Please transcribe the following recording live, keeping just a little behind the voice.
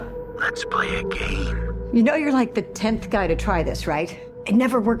Let's play a game. You know you're like the 10th guy to try this, right? It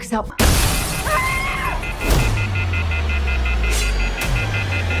never works out.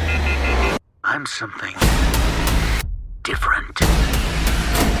 I'm something different.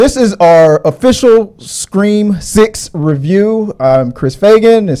 This is our official Scream 6 review. I'm Chris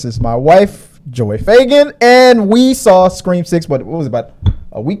Fagan. This is my wife, Joy Fagan. And we saw Scream 6, what was it, about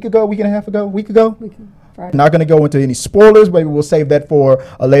a week ago, week and a half ago, week ago? Friday. Not going to go into any spoilers. Maybe we'll save that for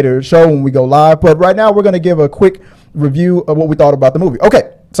a later show when we go live. But right now, we're going to give a quick review of what we thought about the movie.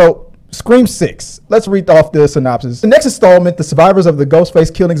 Okay, so Scream 6. Let's read off the synopsis. The next installment, the survivors of the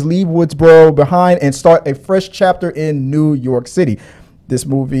Ghostface killings leave Woodsboro behind and start a fresh chapter in New York City. This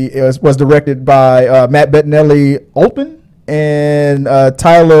movie was directed by Matt Bettinelli-Olpin and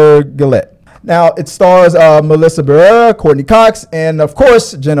Tyler Gillett. Now, it stars Melissa Barrera, Courtney Cox, and, of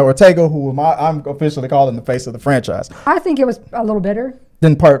course, Jenna Ortega, who I'm officially calling the face of the franchise. I think it was a little better.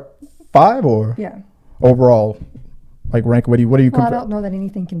 Than part 5 or Yeah. overall? Like rank, what do you Well, I compare? don't know that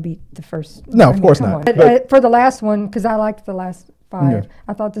anything can beat the first. No, of course come not. on. But- For the last one, because I liked the last 5, Yeah.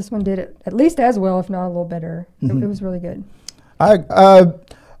 I thought this one did it at least as well, if not a little better. Mm-hmm. It was really good.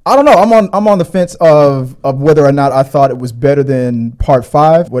 I don't know. I'm on the fence of whether or not I thought it was better than part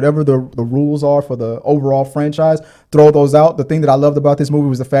 5. Whatever the rules are for the overall franchise, throw those out. The thing that I loved about this movie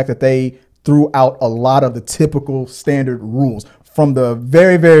was the fact that they threw out a lot of the typical standard rules from the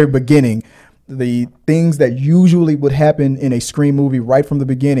very, very beginning. The things that usually would happen in a Scream movie right from the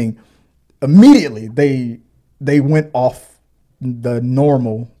beginning, immediately they went off the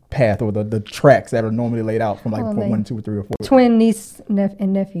normal path or the tracks that are normally laid out from like part 1, 2, 3, or 4. Twin niece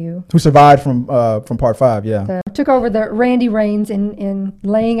and nephew. Who survived from part 5? Yeah. Took over the Randy reins in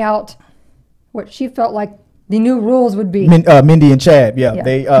laying out what she felt like the new rules would be. Mindy and Chad. Yeah.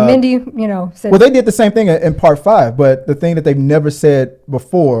 They Mindy, said. Well, they did the same thing in part 5, but the thing that they've never said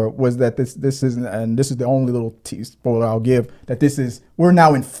before was that this isn't, and this is the only little spoiler I'll give, that we're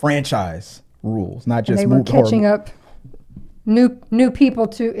now in franchise rules, not just they were movie horror. catching up new people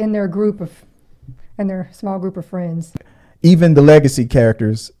in their their small group of friends. Even the legacy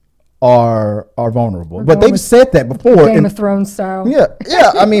characters are vulnerable, We're but going they've said that before. Game of Thrones style. Yeah.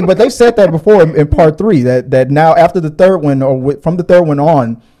 I mean, but they've said that before in part 3 that now after the third one from the third one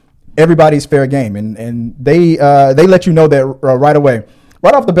on, everybody's fair game, and they let you know that right away.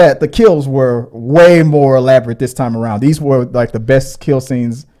 Right off the bat, the kills were way more elaborate this time around. These were like the best kill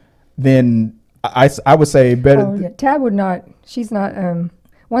scenes than I would say better. Oh, yeah. Tab would not. She's not.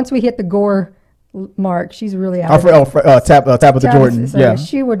 Once we hit the gore mark, she's really out. Tabitha Jordan. So yeah,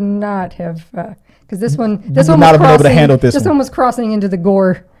 she would not have because this one would was not have been able to handle this this one one. was crossing into the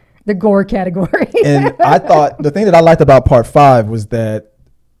gore category. And I thought the thing that I liked about part 5 was that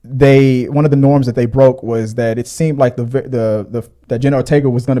one of the norms that they broke was that it seemed like that Jenna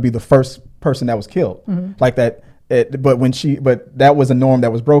Ortega was going to be the first person that was killed, like that. But that was a norm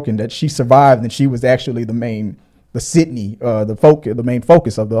that was broken. That she survived, and she was actually the main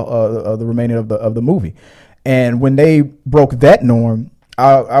focus of the remaining of the movie. And when they broke that norm,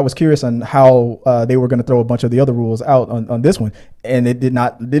 I was curious on how they were going to throw a bunch of the other rules out on this one, and it did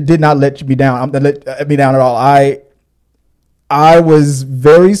not let me down. Let me down at all. I was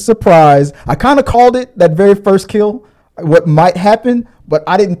very surprised. I kind of called it that very first kill, what might happen, but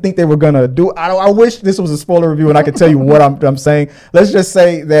I didn't think they were gonna do. I wish this was a spoiler review and I could tell you what I'm saying. Let's just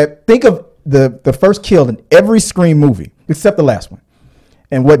say that think of the first kill in every Scream movie except the last one,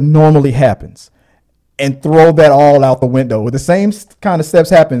 and what normally happens, and throw that all out the window. The same kind of steps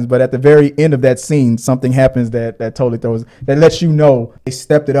happens, but at the very end of that scene, something happens that totally lets you know they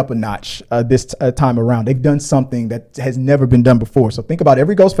stepped it up a notch this time around. They've done something that has never been done before. So think about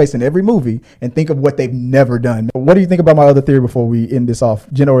every Ghostface in every movie and think of what they've never done. What do you think about my other theory before we end this off?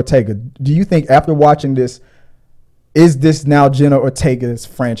 Jenna Ortega. Do you think after watching this, is this now Jenna Ortega's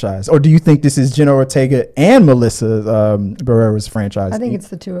franchise? Or do you think this is Jenna Ortega and Melissa Barrera's franchise? I think it's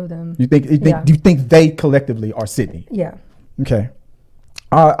the two of them. Do you think they collectively are Sydney? Yeah. Okay.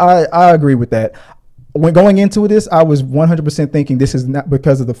 I agree with that. When going into this, I was 100% thinking this is not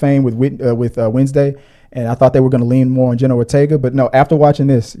because of the fame with Wednesday, and I thought they were going to lean more on Jenna Ortega. But no, after watching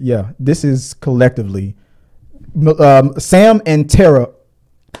this, this is collectively Sam and Tara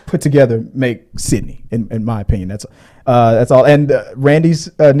put together make Sydney, in my opinion. That's all. And Randy's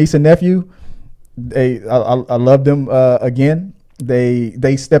niece and nephew, I love them again.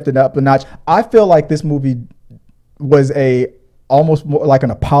 They stepped it up a notch. I feel like this movie was almost more like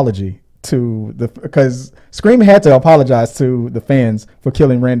an apology because Scream had to apologize to the fans for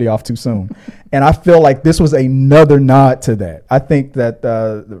killing Randy off too soon, and I feel like this was another nod to that. I think that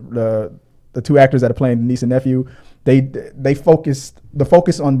the two actors that are playing niece and nephew, the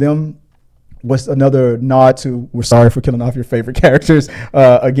focus on them was another nod to, we're sorry for killing off your favorite characters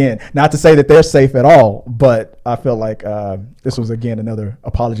again. Not to say that they're safe at all, but I felt like this was again another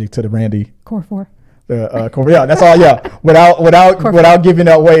apology to the Randy Core 4. Yeah, that's all. Yeah, without giving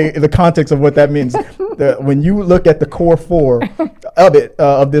away the context of what that means. When you look at the core 4 of it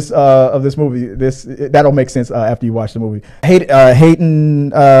of this movie, that'll make sense after you watch the movie.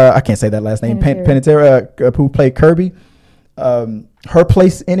 Hayden, I can't say that last name. Panettiere, who played Kirby, her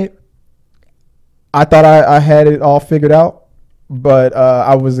place in it. I thought I had it all figured out, but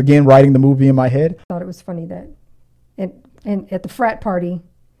I was again writing the movie in my head. I thought it was funny that, and at the frat party,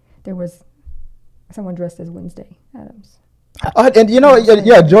 there was someone dressed as Wednesday Addams. And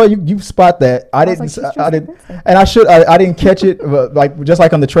yeah, Joy, you spot that. I didn't, and I didn't catch it. Like just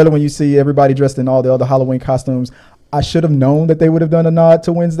like on the trailer when you see everybody dressed in all the other Halloween costumes, I should have known that they would have done a nod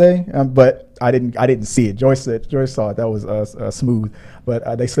to Wednesday, but I didn't see it. Joyce saw it. That was smooth,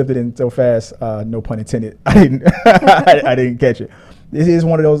 but they slipped it in so fast. No pun intended. I didn't catch it. It is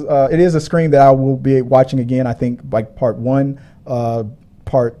one of those. It is a Scream that I will be watching again. I think like part 1,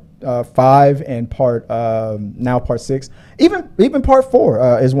 part 5, and part 6. Even part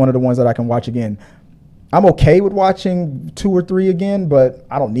 4 is one of the ones that I can watch again. I'm okay with watching 2 or 3 again, but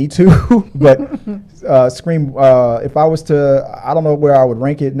I don't need to. But Scream, if I was to, I don't know where I would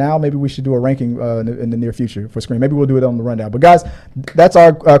rank it now. Maybe we should do a ranking in the near future for Scream. Maybe we'll do it on the rundown. But guys, that's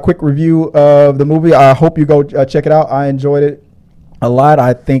our quick review of the movie. I hope you go check it out. I enjoyed it a lot.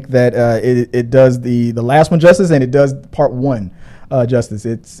 I think that it does the last one justice, and it does part 1 justice.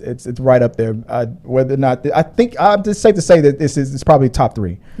 It's right up there. Whether or not I think it's safe to say that it's probably top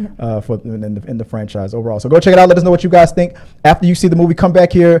 3 for in the franchise overall. So go check it out. Let us know what you guys think after you see the movie. Come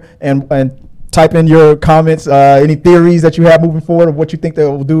back here and type in your comments, any theories that you have moving forward of what you think they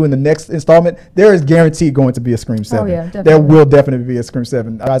will do in the next installment. There is guaranteed going to be a Scream 7. Oh, yeah, definitely. There will definitely be a Scream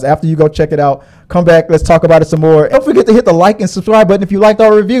 7. Guys, after you go check it out, come back. Let's talk about it some more. Don't forget to hit the like and subscribe button if you liked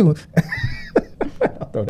our review.